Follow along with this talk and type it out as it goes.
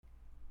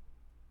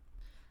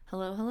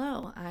Hello,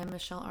 hello. I'm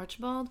Michelle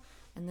Archibald,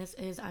 and this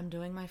is I'm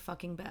Doing My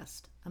Fucking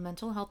Best, a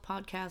mental health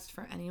podcast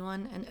for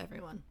anyone and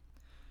everyone.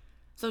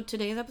 So,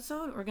 today's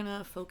episode, we're going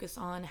to focus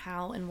on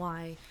how and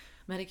why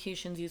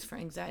medications used for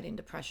anxiety and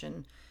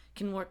depression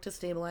can work to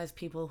stabilize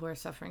people who are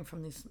suffering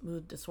from these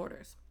mood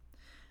disorders.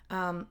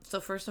 So,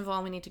 first of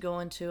all, we need to go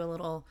into a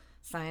little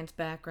science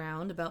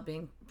background about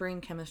brain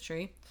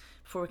chemistry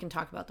before we can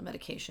talk about the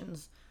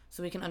medications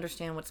so we can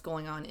understand what's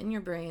going on in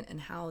your brain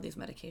and how these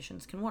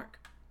medications can work.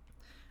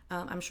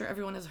 I'm sure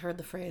everyone has heard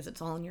the phrase,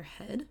 it's all in your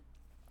head.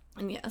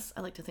 And yes,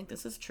 I like to think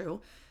this is true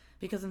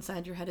because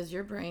inside your head is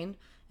your brain,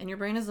 and your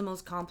brain is the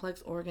most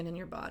complex organ in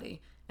your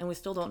body, and we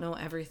still don't know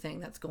everything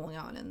that's going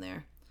on in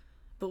there.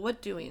 But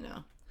what do we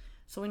know?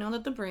 So we know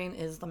that the brain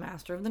is the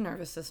master of the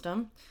nervous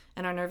system,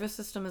 and our nervous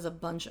system is a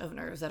bunch of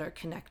nerves that are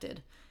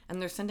connected,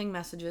 and they're sending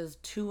messages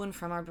to and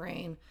from our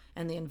brain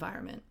and the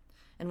environment,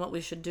 and what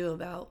we should do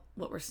about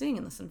what we're seeing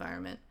in this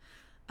environment.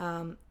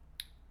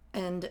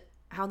 And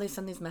how they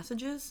send these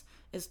messages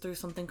is through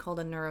something called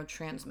a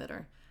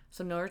neurotransmitter.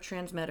 So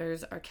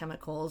neurotransmitters are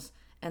chemicals,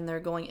 and they're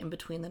going in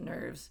between the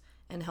nerves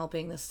and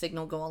helping the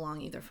signal go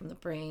along either from the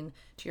brain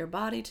to your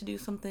body to do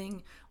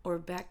something or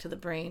back to the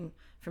brain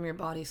from your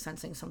body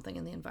sensing something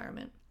in the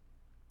environment.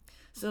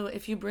 So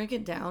if you break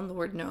it down, the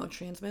word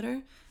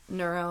neurotransmitter,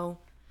 neuro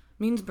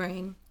means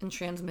brain and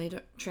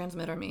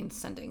transmitter means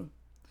sending.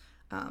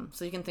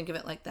 So you can think of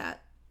it like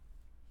that.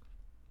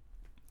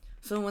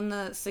 So when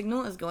the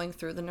signal is going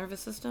through the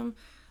nervous system,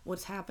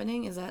 what's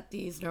happening is that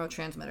these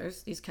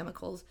neurotransmitters, these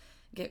chemicals,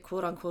 get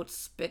quote unquote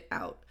spit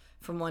out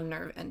from one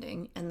nerve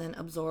ending and then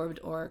absorbed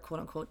or quote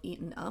unquote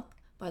eaten up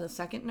by the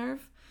second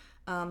nerve.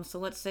 So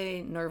let's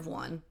say nerve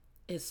 1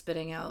 is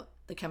spitting out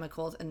the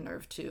chemicals and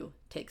nerve 2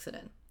 takes it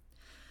in.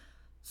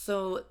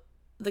 So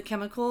the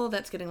chemical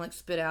that's getting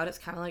spit out, it's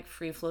kind of like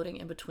free floating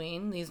in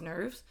between these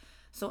nerves.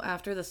 So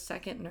after the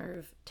second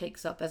nerve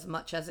takes up as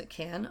much as it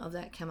can of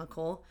that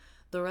chemical,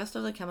 the rest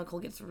of the chemical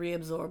gets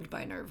reabsorbed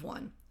by nerve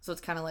 1. So it's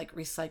kind of like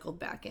recycled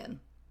back in.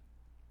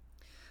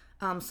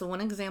 So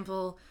one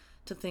example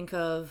to think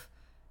of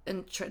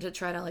and to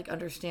try to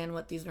understand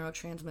what these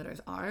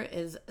neurotransmitters are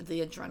is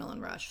the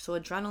adrenaline rush. So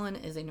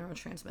adrenaline is a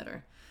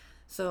neurotransmitter.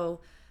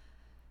 So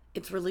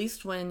it's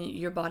released when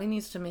your body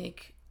needs to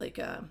make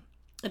a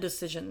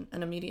decision,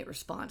 an immediate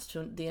response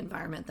to the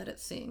environment that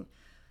it's seeing.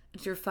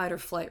 It's your fight or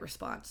flight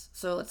response.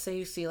 So let's say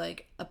you see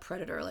a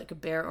predator, like a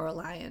bear or a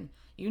lion.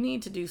 You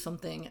need to do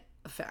something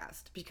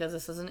fast because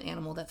this is an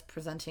animal that's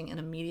presenting an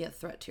immediate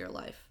threat to your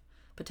life,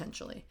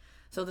 potentially.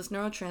 So this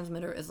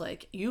neurotransmitter is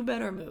you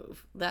better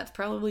move. That's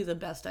probably the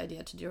best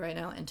idea to do right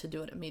now and to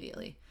do it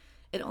immediately.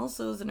 It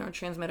also is a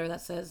neurotransmitter that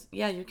says,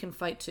 yeah, you can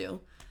fight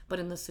too, but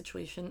in this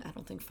situation, I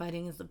don't think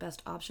fighting is the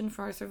best option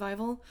for our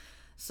survival.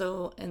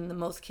 So in the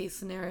most case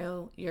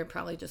scenario, you're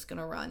probably just going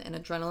to run. And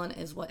adrenaline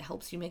is what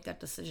helps you make that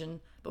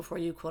decision before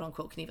you quote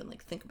unquote can even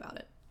think about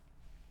it.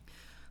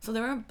 So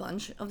there are a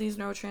bunch of these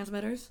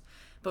neurotransmitters,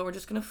 but we're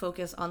just going to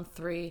focus on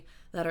 3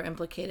 that are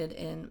implicated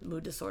in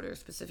mood disorders,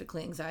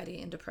 specifically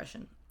anxiety and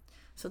depression.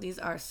 So these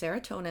are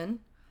serotonin,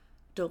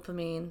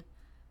 dopamine,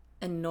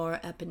 and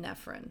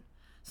norepinephrine.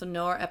 So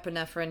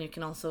norepinephrine you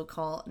can also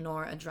call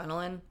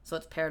noradrenaline, so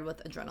it's paired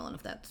with adrenaline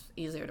if that's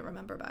easier to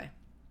remember by.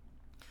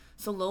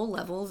 So low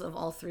levels of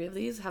all 3 of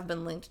these have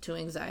been linked to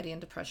anxiety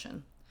and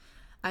depression.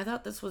 I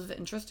thought this was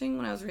interesting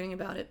when I was reading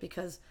about it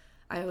because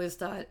I always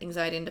thought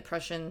anxiety and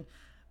depression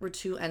were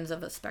 2 ends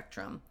of a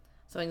spectrum.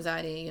 So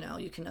anxiety,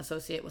 you can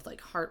associate with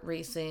heart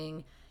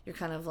racing, you're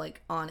kind of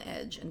on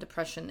edge, and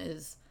depression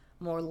is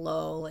more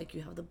low,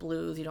 you have the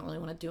blues, you don't really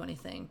want to do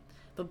anything.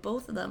 But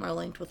both of them are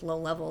linked with low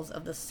levels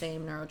of the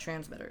same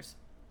neurotransmitters.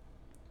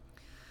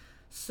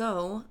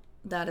 So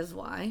that is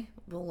why,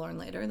 we'll learn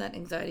later, that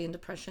anxiety and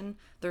depression,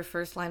 their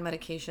first line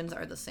medications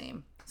are the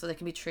same. So they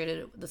can be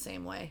treated the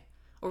same way,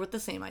 or with the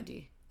same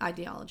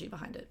ideology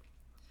behind it.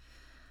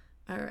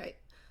 All right.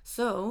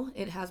 So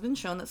it has been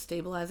shown that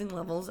stabilizing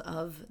levels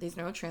of these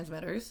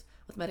neurotransmitters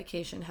with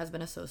medication has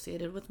been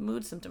associated with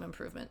mood symptom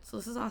improvement. So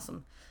this is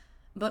awesome.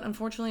 But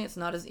unfortunately, it's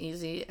not as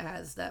easy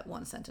as that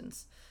one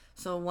sentence.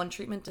 So one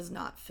treatment does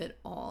not fit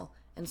all,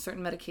 and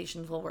certain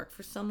medications will work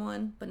for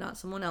someone, but not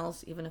someone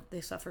else, even if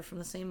they suffer from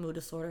the same mood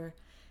disorder.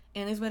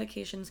 And these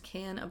medications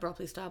can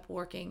abruptly stop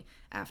working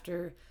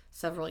after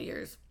several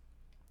years.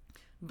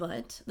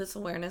 But this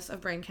awareness of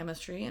brain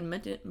chemistry and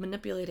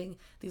manipulating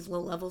these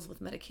low levels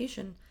with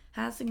medication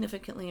has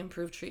significantly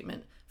improved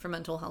treatment for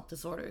mental health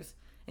disorders,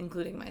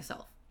 including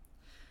myself.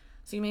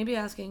 So you may be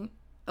asking,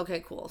 okay,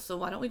 cool, so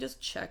why don't we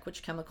just check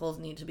which chemicals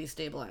need to be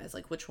stabilized,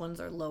 which ones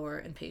are lower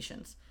in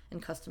patients,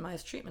 and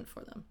customize treatment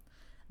for them?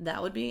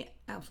 That would be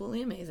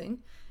absolutely amazing,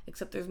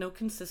 except there's no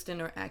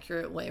consistent or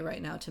accurate way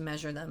right now to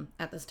measure them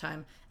at this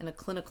time in a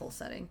clinical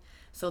setting.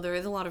 So there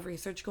is a lot of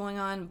research going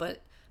on,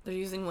 but they're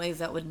using ways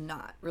that would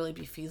not really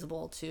be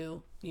feasible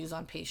to use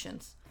on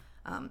patients,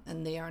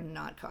 and they are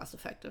not cost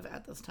effective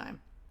at this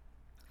time.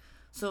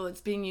 So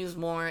it's being used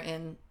more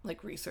in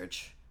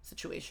research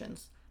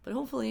situations. But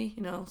hopefully,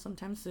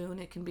 sometime soon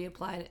it can be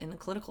applied in a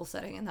clinical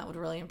setting, and that would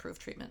really improve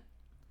treatment.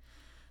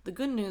 The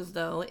good news,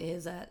 though,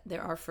 is that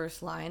there are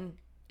first line,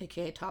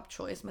 aka top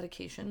choice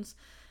medications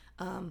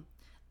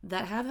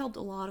that have helped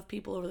a lot of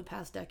people over the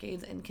past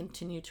decades and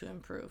continue to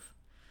improve.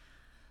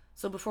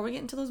 So before we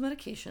get into those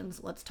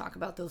medications, let's talk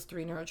about those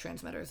three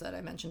neurotransmitters that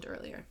I mentioned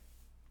earlier.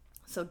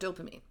 So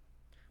dopamine.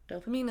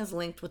 Dopamine is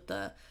linked with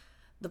the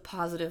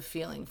positive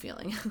feeling,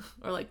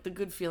 or like the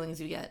good feelings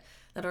you get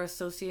that are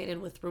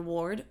associated with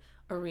reward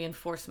or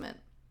reinforcement.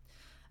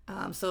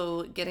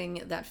 So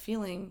getting that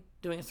feeling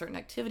doing a certain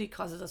activity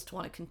causes us to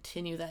want to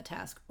continue that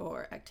task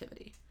or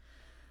activity.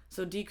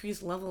 So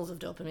decreased levels of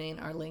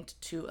dopamine are linked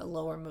to a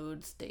lower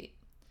mood state.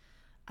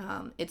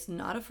 It's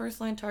not a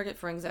first-line target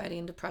for anxiety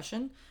and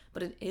depression,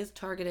 but it is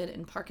targeted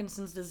in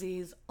Parkinson's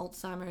disease,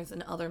 Alzheimer's,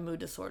 and other mood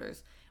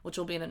disorders, which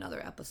will be in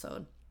another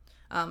episode.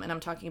 And I'm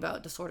talking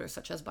about disorders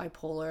such as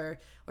bipolar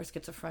or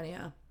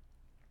schizophrenia.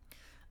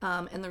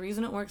 And the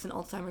reason it works in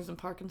Alzheimer's and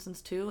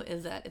Parkinson's too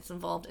is that it's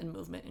involved in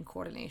movement and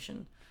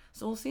coordination.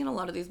 So we'll see in a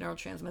lot of these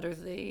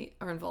neurotransmitters, they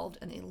are involved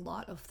in a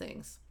lot of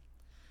things.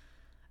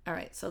 All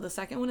right, so the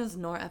second one is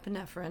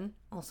norepinephrine,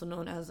 also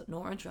known as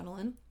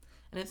noradrenaline,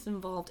 and it's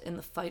involved in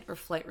the fight or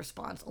flight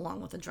response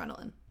along with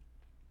adrenaline.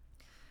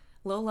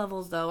 Low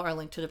levels, though, are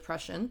linked to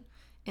depression,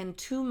 and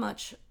too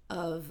much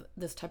of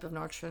this type of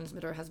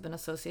neurotransmitter has been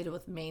associated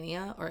with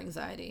mania or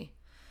anxiety.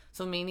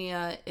 So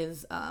mania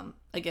is,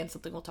 again,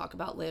 something we'll talk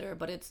about later,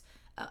 but it's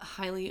a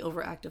highly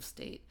overactive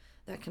state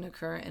that can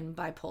occur in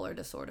bipolar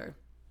disorder.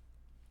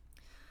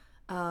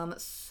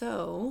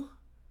 So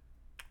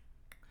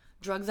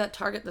drugs that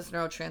target this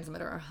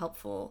neurotransmitter are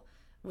helpful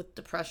with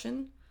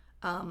depression,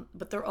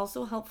 but they're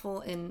also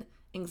helpful in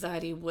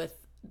anxiety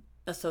with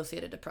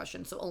associated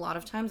depression. So a lot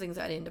of times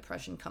anxiety and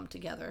depression come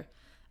together.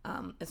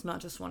 It's not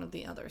just one or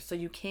the other. So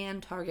you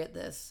can target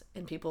this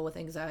in people with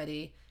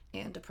anxiety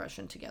and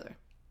depression together.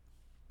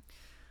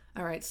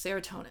 All right,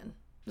 serotonin.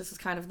 This is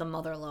kind of the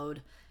mother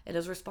lode. It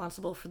is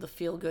responsible for the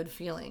feel-good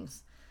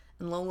feelings,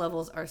 and low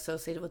levels are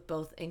associated with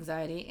both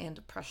anxiety and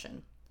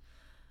depression.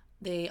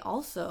 They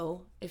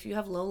also, if you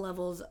have low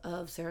levels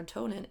of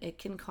serotonin, it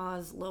can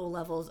cause low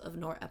levels of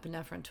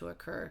norepinephrine to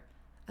occur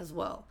as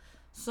well.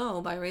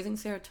 So by raising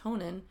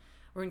serotonin,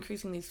 we're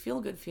increasing these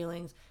feel-good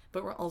feelings,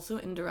 but we're also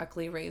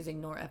indirectly raising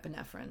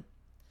norepinephrine.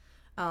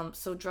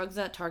 So drugs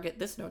that target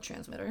this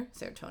neurotransmitter,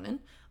 serotonin,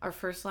 are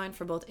first line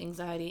for both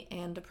anxiety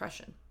and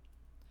depression.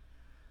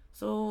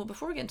 So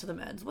before we get into the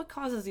meds, what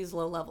causes these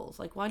low levels?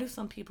 Like, why do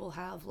some people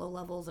have low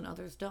levels and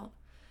others don't?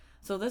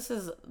 So this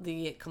is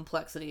the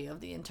complexity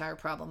of the entire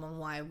problem and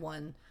why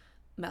one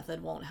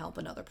method won't help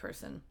another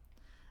person.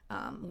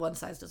 One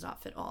size does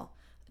not fit all.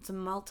 It's a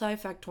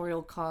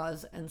multifactorial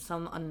cause, and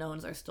some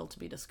unknowns are still to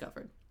be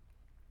discovered.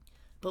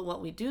 But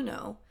what we do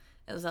know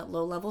is that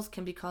low levels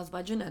can be caused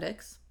by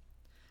genetics,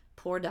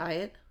 poor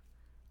diet,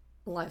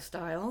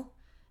 lifestyle,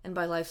 and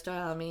by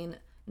lifestyle I mean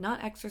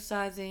not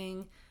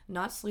exercising,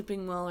 not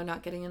sleeping well or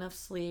not getting enough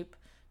sleep,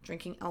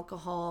 drinking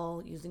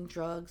alcohol, using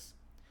drugs,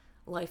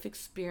 life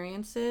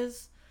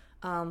experiences.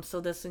 So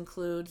this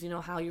includes,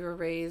 how you were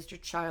raised, your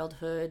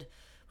childhood,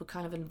 what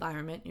kind of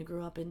environment you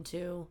grew up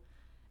into.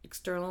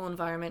 External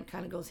environment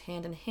kind of goes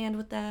hand in hand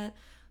with that.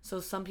 So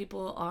some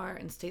people are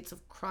in states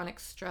of chronic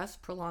stress,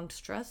 prolonged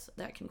stress,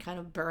 that can kind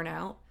of burn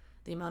out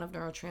the amount of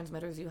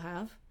neurotransmitters you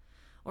have.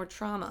 Or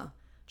trauma.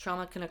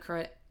 Trauma can occur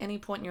at any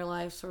point in your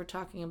life. So we're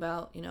talking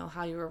about,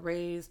 how you were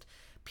raised,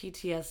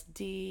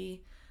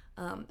 PTSD,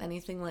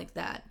 anything like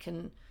that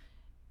can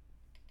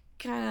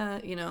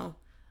kind of,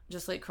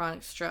 just like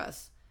chronic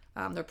stress.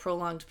 They're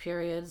prolonged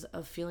periods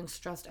of feeling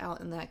stressed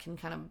out, and that can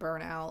kind of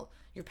burn out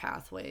your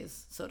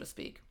pathways, so to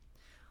speak.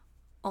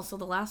 Also,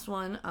 the last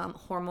one,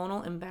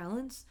 hormonal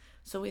imbalance.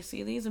 So we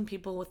see these in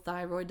people with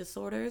thyroid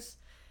disorders.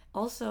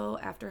 Also,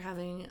 after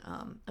having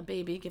a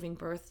baby, giving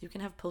birth, you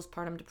can have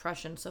postpartum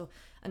depression. So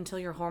until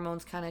your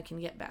hormones kind of can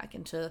get back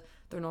into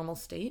their normal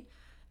state,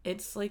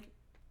 it's like,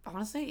 I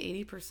want to say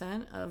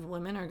 80% of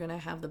women are going to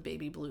have the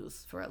baby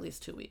blues for at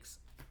least 2 weeks.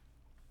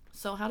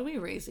 So how do we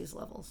raise these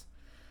levels?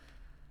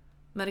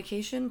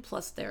 Medication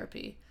plus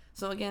therapy.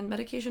 So again,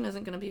 medication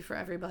isn't going to be for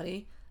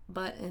everybody,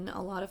 but in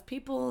a lot of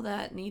people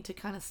that need to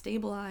kind of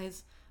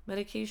stabilize,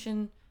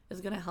 medication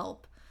is going to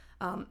help.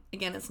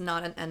 Again, it's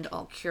not an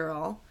end-all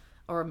cure-all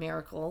or a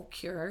miracle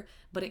cure,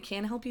 but it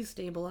can help you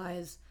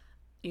stabilize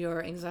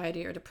your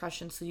anxiety or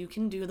depression so you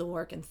can do the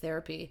work in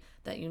therapy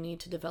that you need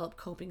to develop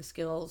coping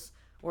skills,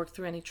 work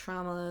through any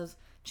traumas,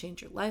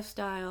 change your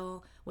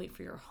lifestyle, wait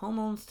for your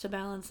hormones to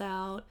balance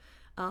out.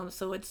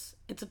 So it's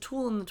a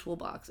tool in the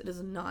toolbox. It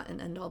is not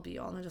an end-all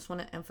be-all, and I just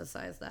want to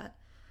emphasize that.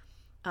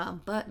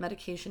 But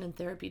medication and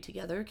therapy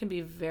together can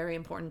be very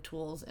important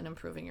tools in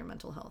improving your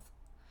mental health.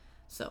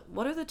 So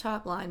what are the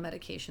top line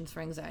medications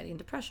for anxiety and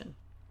depression?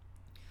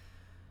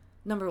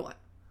 Number 1,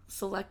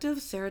 selective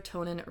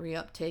serotonin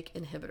reuptake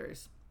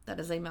inhibitors. That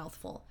is a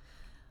mouthful.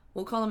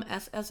 We'll call them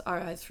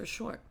SSRIs for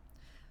short.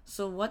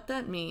 So what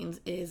that means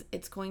is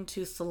it's going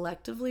to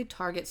selectively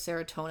target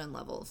serotonin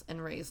levels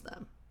and raise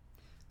them.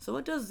 So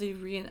what does the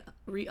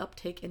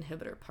reuptake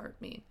inhibitor part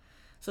mean?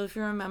 So if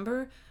you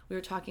remember, we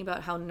were talking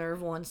about how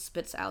nerve 1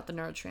 spits out the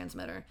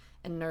neurotransmitter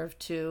and nerve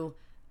 2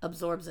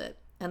 absorbs it,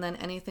 and then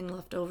anything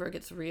left over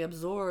gets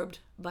reabsorbed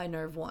by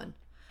nerve 1.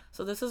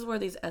 So this is where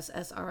these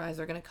SSRIs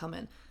are going to come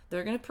in.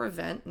 They're going to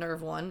prevent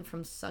nerve 1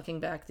 from sucking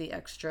back the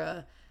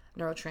extra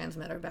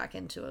neurotransmitter back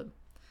into it.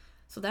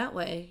 So that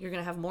way, you're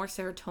going to have more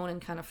serotonin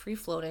kind of free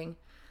floating.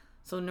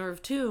 So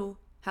nerve 2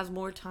 has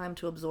more time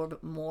to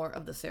absorb more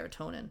of the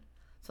serotonin.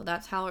 So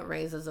that's how it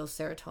raises those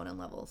serotonin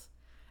levels.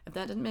 If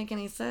that didn't make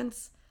any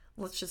sense,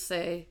 let's just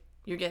say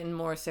you're getting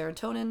more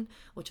serotonin,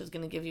 which is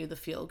going to give you the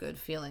feel-good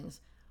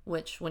feelings,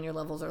 which when your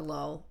levels are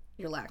low,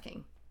 you're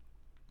lacking.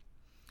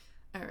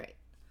 All right.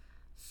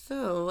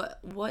 So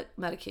what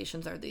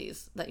medications are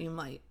these that you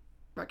might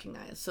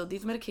recognize? So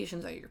these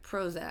medications are your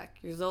Prozac,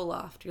 your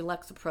Zoloft, your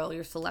Lexapro,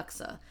 your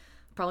Celexa,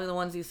 probably the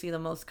ones you see the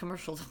most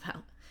commercials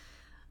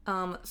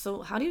about.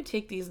 So how do you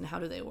take these and how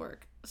do they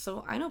work?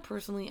 So I know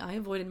personally I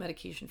avoided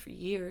medication for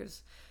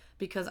years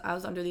because I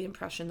was under the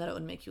impression that it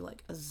would make you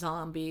like a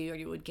zombie or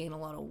you would gain a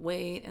lot of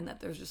weight and that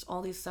there's just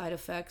all these side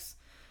effects.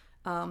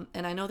 And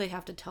I know they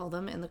have to tell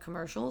them in the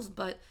commercials,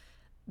 but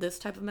this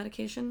type of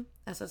medication,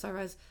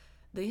 SSRIs,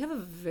 they have a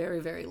very,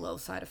 very low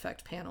side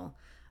effect panel.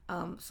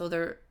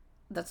 So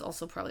that's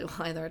also probably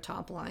why they're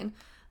top line.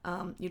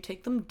 You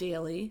take them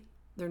daily,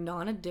 they're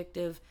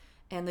non-addictive,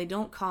 and they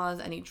don't cause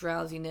any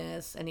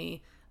drowsiness,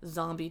 any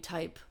zombie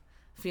type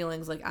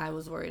feelings like I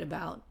was worried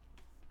about.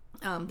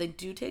 They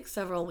do take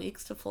several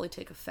weeks to fully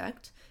take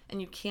effect, and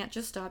you can't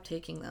just stop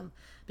taking them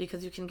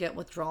because you can get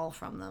withdrawal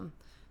from them.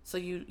 So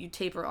you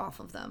taper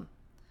off of them,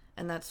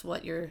 and that's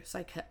what your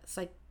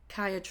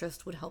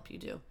psychiatrist would help you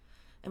do.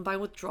 And by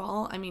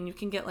withdrawal, I mean you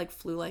can get like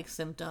flu-like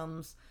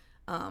symptoms.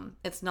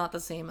 It's not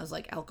the same as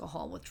like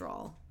alcohol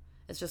withdrawal.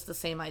 It's just the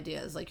same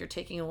idea as like you're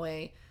taking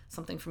away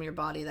something from your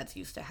body that's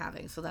used to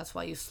having. So that's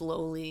why you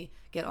slowly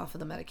get off of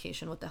the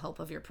medication with the help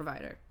of your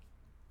provider.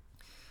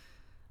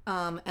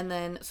 And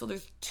then, so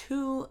there's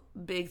two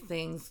big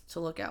things to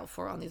look out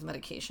for on these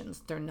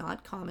medications. They're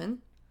not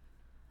common,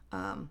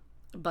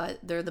 but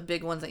they're the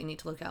big ones that you need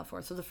to look out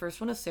for. So the first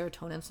one is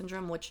serotonin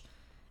syndrome, which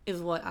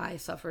is what I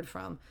suffered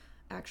from,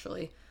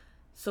 actually.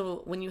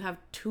 So when you have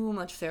too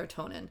much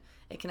serotonin,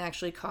 it can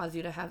actually cause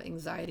you to have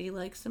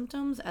anxiety-like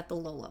symptoms at the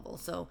low level.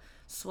 So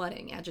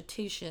sweating,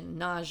 agitation,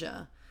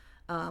 nausea.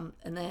 And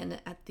then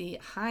at the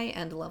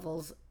high-end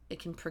levels, it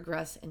can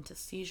progress into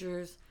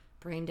seizures,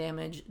 brain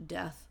damage,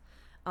 death.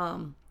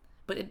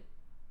 But it,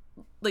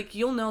 like,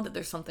 you'll know that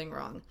there's something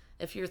wrong.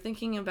 If you're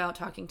thinking about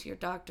talking to your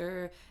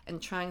doctor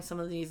and trying some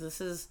of these,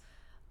 this is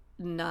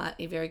not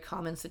a very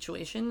common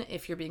situation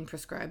if you're being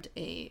prescribed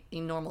a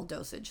normal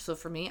dosage. So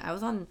for me, I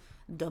was on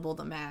double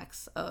the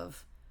max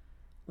of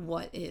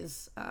what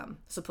is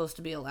supposed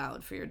to be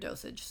allowed for your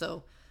dosage.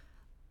 So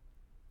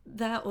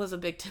that was a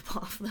big tip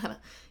off that,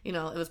 it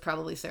was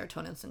probably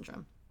serotonin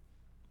syndrome.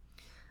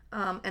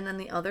 And then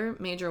the other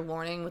major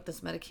warning with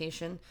this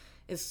medication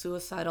is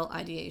suicidal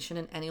ideation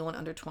in anyone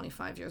under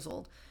 25 years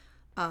old.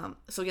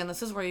 So again,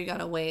 this is where you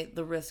gotta weigh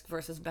the risk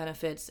versus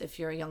benefits if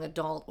you're a young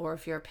adult or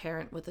if you're a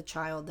parent with a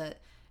child that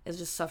is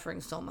just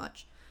suffering so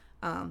much.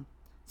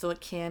 So it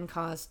can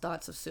cause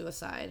thoughts of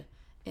suicide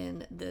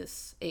in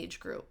this age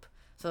group.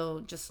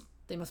 So just,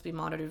 they must be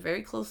monitored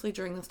very closely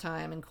during this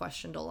time and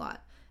questioned a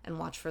lot and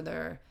watch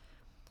for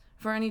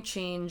any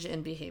change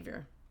in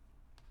behavior.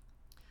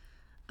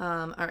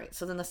 All right,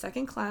 so then the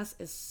second class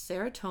is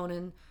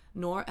serotonin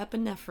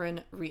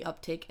norepinephrine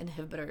reuptake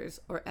inhibitors,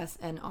 or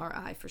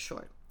SNRI for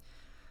short.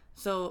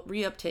 So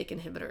reuptake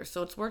inhibitors.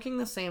 So it's working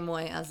the same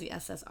way as the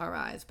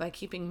SSRIs by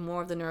keeping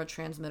more of the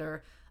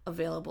neurotransmitter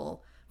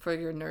available for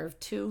your nerve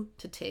 2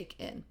 to take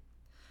in.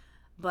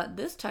 But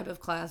this type of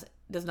class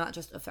does not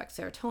just affect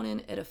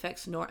serotonin, it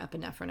affects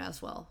norepinephrine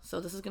as well. So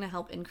this is going to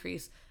help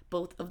increase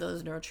both of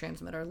those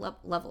neurotransmitter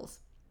levels.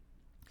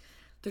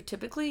 They're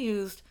typically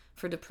used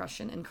for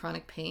depression and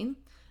chronic pain,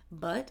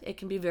 but it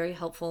can be very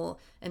helpful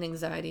in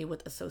anxiety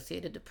with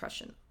associated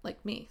depression,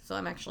 like me. So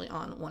I'm actually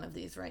on one of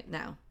these right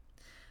now.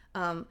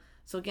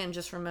 So again,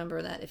 just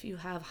remember that if you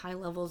have high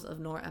levels of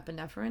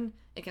norepinephrine,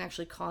 it can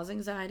actually cause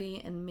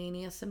anxiety and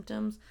mania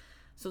symptoms.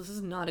 So this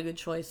is not a good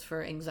choice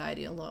for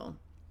anxiety alone.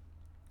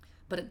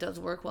 But it does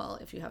work well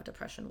if you have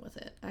depression with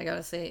it. I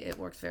gotta say, it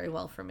works very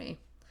well for me.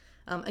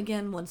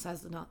 Again, one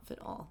size does not fit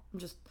all. I'm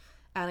just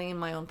adding in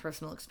my own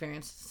personal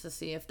experience to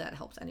see if that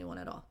helps anyone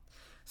at all.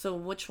 So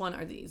which one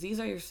are these? These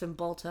are your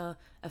Cymbalta,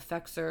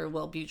 Effexor,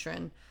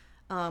 Wellbutrin.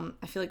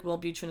 I feel like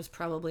Wellbutrin is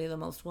probably the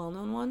most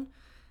well-known one.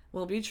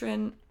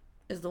 Wellbutrin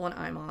is the one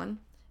I'm on.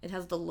 It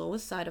has the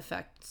lowest side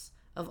effects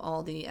of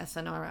all the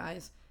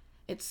SNRIs.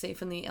 It's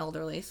safe in the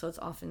elderly, so it's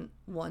often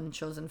one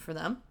chosen for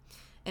them.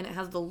 And it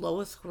has the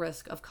lowest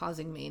risk of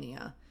causing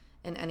mania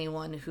in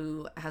anyone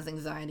who has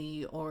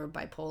anxiety or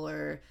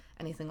bipolar,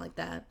 anything like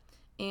that.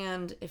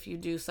 And if you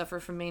do suffer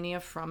from mania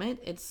from it,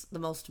 it's the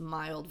most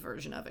mild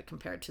version of it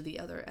compared to the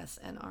other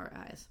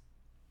SNRIs.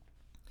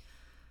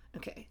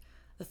 Okay,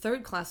 the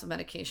third class of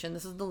medication,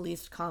 this is the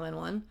least common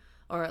one,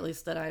 or at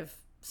least that I've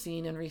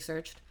seen and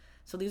researched.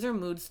 So these are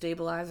mood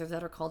stabilizers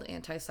that are called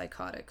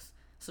antipsychotics.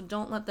 So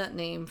don't let that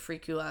name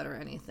freak you out or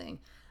anything.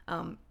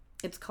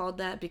 It's called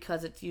that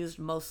because it's used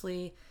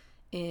mostly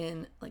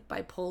in like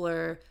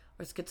bipolar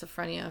or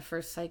schizophrenia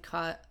for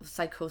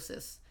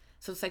psychosis.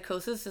 So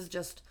psychosis is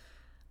just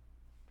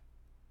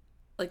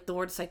like the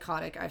word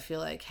psychotic, I feel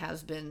like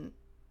has been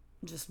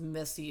just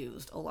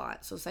misused a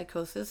lot. So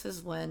psychosis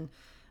is when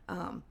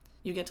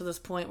you get to this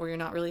point where you're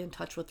not really in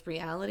touch with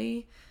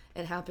reality.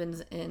 It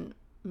happens in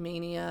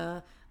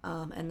mania,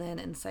 and then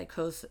in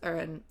psychosis or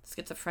in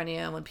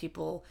schizophrenia when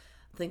people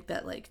think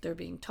that like they're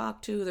being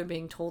talked to, they're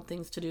being told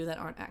things to do that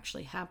aren't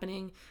actually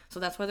happening. So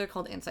that's why they're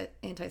called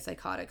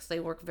antipsychotics. They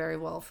work very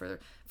well for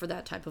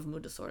that type of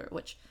mood disorder,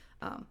 which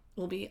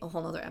will be a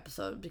whole other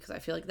episode because I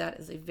feel like that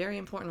is a very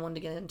important one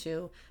to get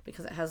into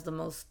because it has the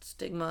most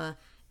stigma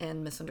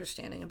and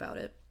misunderstanding about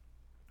it.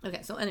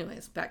 Okay, so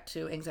anyways, back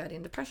to anxiety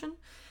and depression.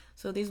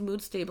 So these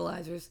mood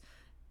stabilizers,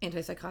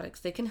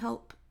 antipsychotics, they can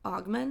help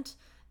augment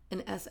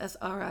an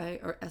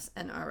SSRI or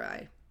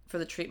SNRI for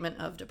the treatment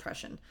of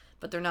depression,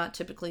 but they're not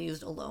typically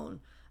used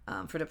alone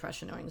for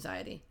depression or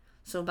anxiety.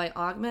 So by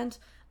augment,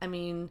 I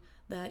mean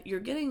that you're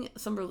getting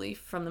some relief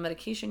from the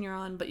medication you're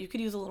on, but you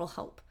could use a little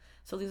help.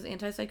 So these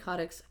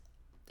antipsychotics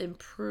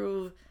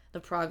improve the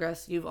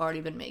progress you've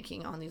already been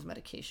making on these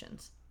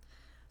medications.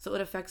 So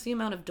it affects the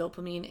amount of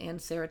dopamine and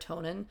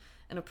serotonin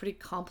in a pretty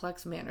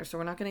complex manner. So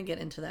we're not going to get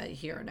into that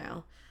here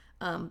now.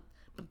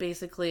 But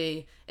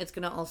basically, it's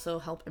going to also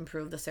help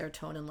improve the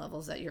serotonin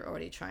levels that you're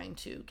already trying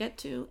to get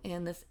to.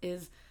 And this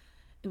is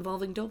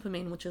involving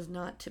dopamine, which is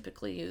not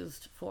typically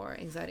used for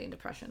anxiety and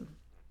depression.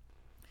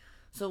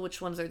 So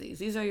which ones are these?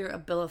 These are your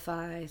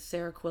Abilify,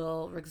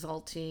 Seroquel,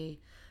 Rexulti.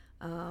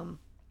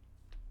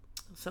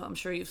 So I'm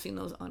sure you've seen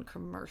those on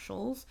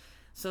commercials.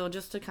 So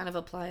just to kind of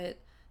apply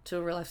it to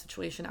a real life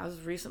situation, I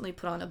was recently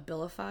put on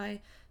Abilify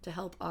to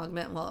help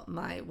augment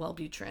my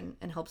Wellbutrin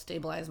and help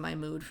stabilize my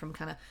mood from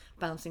kind of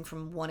bouncing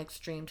from one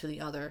extreme to the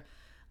other.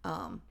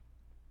 And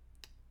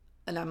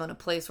I'm in a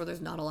place where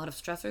there's not a lot of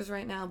stressors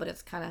right now, but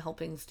it's kind of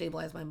helping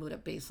stabilize my mood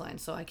at baseline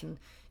so I can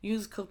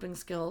use coping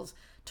skills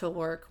to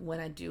work when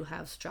I do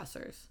have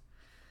stressors.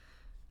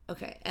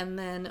 Okay, and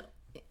then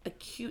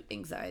acute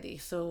anxiety.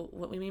 So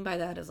what we mean by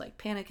that is like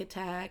panic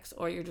attacks,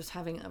 or you're just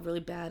having a really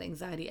bad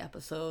anxiety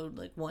episode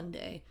like one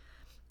day.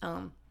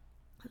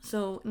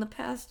 So in the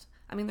past,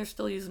 I mean, they're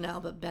still used now,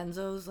 but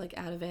benzos like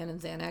Ativan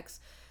and Xanax,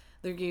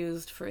 they're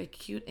used for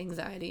acute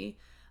anxiety.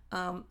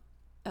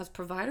 As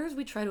providers,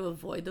 we try to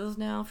avoid those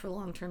now for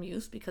long-term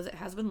use because it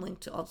has been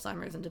linked to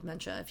Alzheimer's and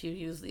dementia if you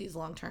use these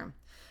long-term.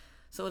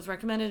 So it's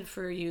recommended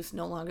for use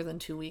no longer than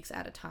 2 weeks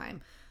at a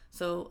time.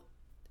 So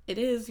it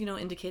is,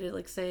 indicated,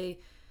 like say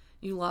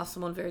you lost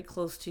someone very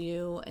close to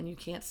you and you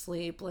can't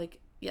sleep, like,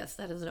 yes,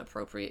 that is an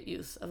appropriate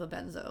use of a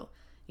benzo.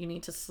 You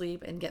need to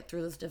sleep and get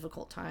through this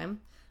difficult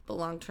time, but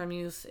long-term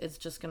use, it's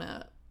just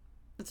gonna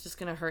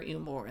hurt you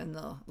more in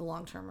the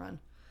long-term run.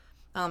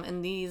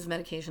 And these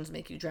medications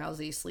make you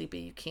drowsy, sleepy,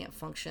 you can't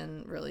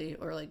function really,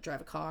 or like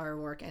drive a car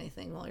or work,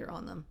 anything while you're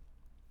on them.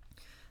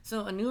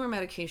 So a newer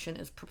medication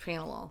is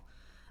propranolol.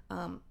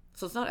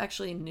 So it's not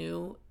actually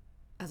new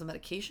as a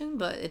medication,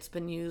 but it's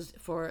been used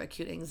for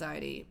acute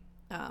anxiety,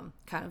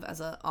 kind of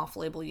as a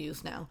off-label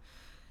use now.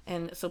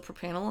 And so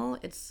propranolol,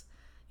 it's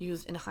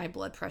used in high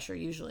blood pressure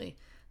usually,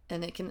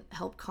 and it can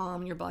help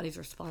calm your body's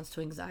response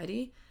to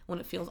anxiety when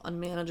it feels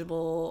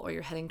unmanageable or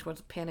you're heading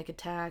towards a panic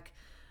attack.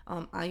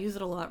 I use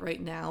it a lot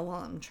right now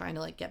while I'm trying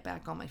to get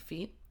back on my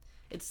feet.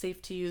 It's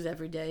safe to use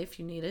every day if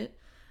you need it.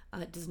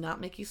 It does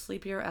not make you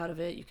sleepy or out of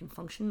it. You can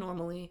function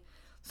normally.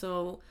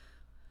 So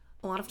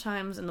a lot of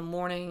times in the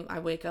morning, I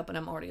wake up and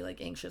I'm already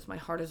anxious. My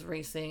heart is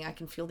racing. I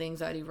can feel the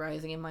anxiety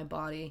rising in my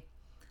body.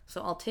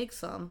 So I'll take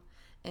some,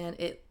 and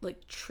it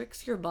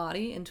tricks your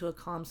body into a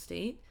calm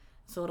state.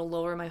 So it'll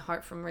lower my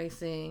heart from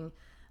racing,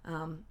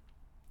 and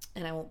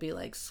I won't be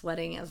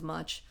sweating as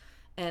much.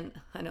 And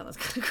I know that's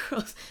kind of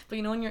gross, but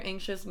when you're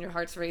anxious and your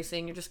heart's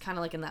racing, you're just kind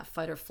of in that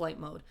fight or flight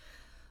mode.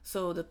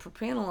 So the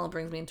propranolol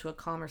brings me into a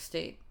calmer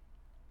state.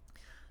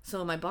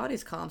 So my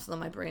body's calm, so then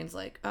my brain's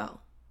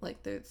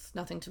there's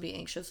nothing to be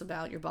anxious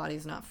about. Your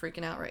body's not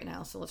freaking out right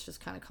now, so let's just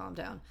kind of calm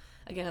down.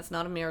 Again, it's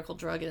not a miracle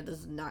drug, and it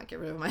does not get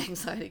rid of my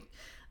anxiety,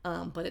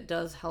 but it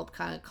does help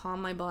kind of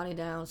calm my body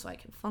down so I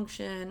can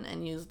function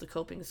and use the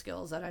coping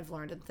skills that I've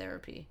learned in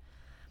therapy.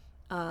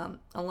 A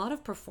lot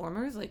of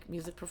performers, like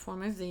music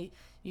performers, they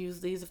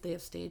use these if they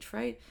have stage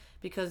fright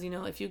because,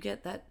 if you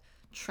get that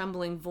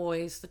trembling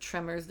voice, the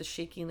tremors, the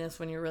shakiness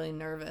when you're really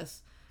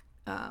nervous,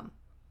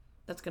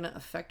 that's going to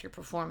affect your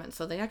performance.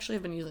 So they actually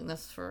have been using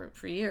this for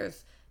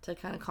years to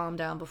kind of calm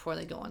down before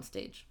they go on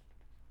stage.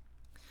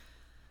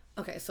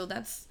 Okay, so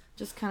that's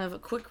just kind of a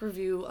quick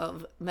review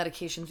of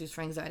medications used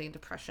for anxiety and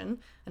depression.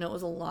 I know it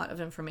was a lot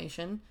of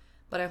information,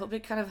 but I hope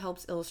it kind of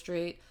helps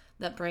illustrate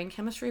that brain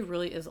chemistry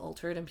really is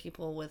altered in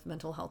people with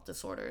mental health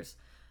disorders.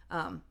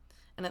 And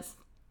it's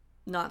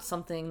not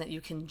something that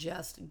you can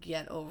just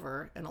get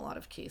over in a lot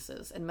of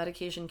cases. And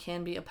medication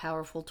can be a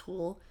powerful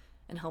tool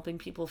in helping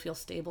people feel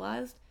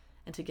stabilized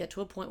and to get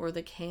to a point where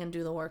they can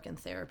do the work in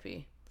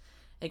therapy.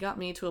 It got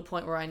me to a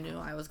point where I knew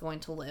I was going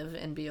to live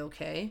and be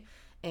okay.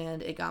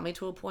 And it got me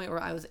to a point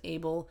where I was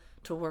able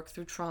to work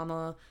through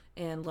trauma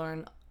and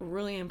learn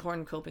really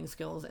important coping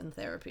skills in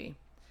therapy.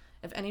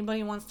 If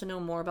anybody wants to know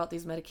more about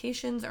these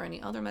medications or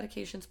any other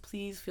medications,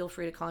 please feel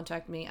free to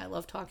contact me. I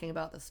love talking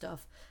about this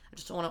stuff. I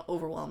just don't want to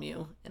overwhelm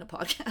you in a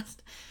podcast.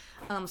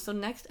 So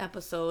next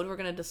episode, we're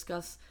going to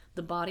discuss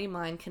the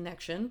body-mind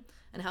connection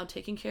and how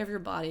taking care of your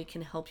body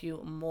can help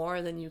you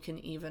more than you can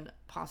even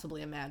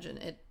possibly imagine.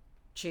 It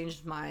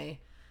changed my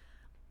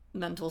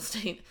mental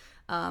state.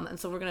 And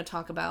so we're going to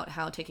talk about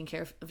how taking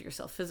care of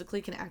yourself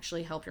physically can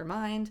actually help your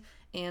mind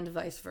and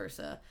vice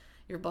versa.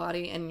 Your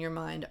body and your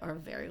mind are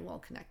very well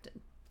connected.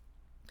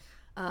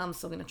 So I'm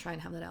going to try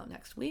and have that out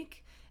next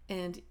week.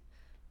 And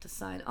to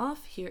sign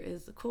off, here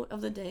is the quote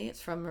of the day. It's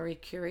from Marie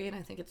Curie, and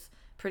I think it's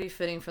pretty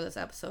fitting for this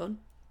episode.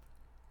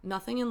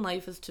 Nothing in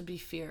life is to be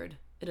feared.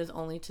 It is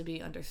only to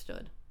be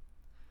understood.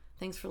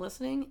 Thanks for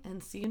listening,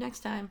 and see you next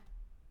time.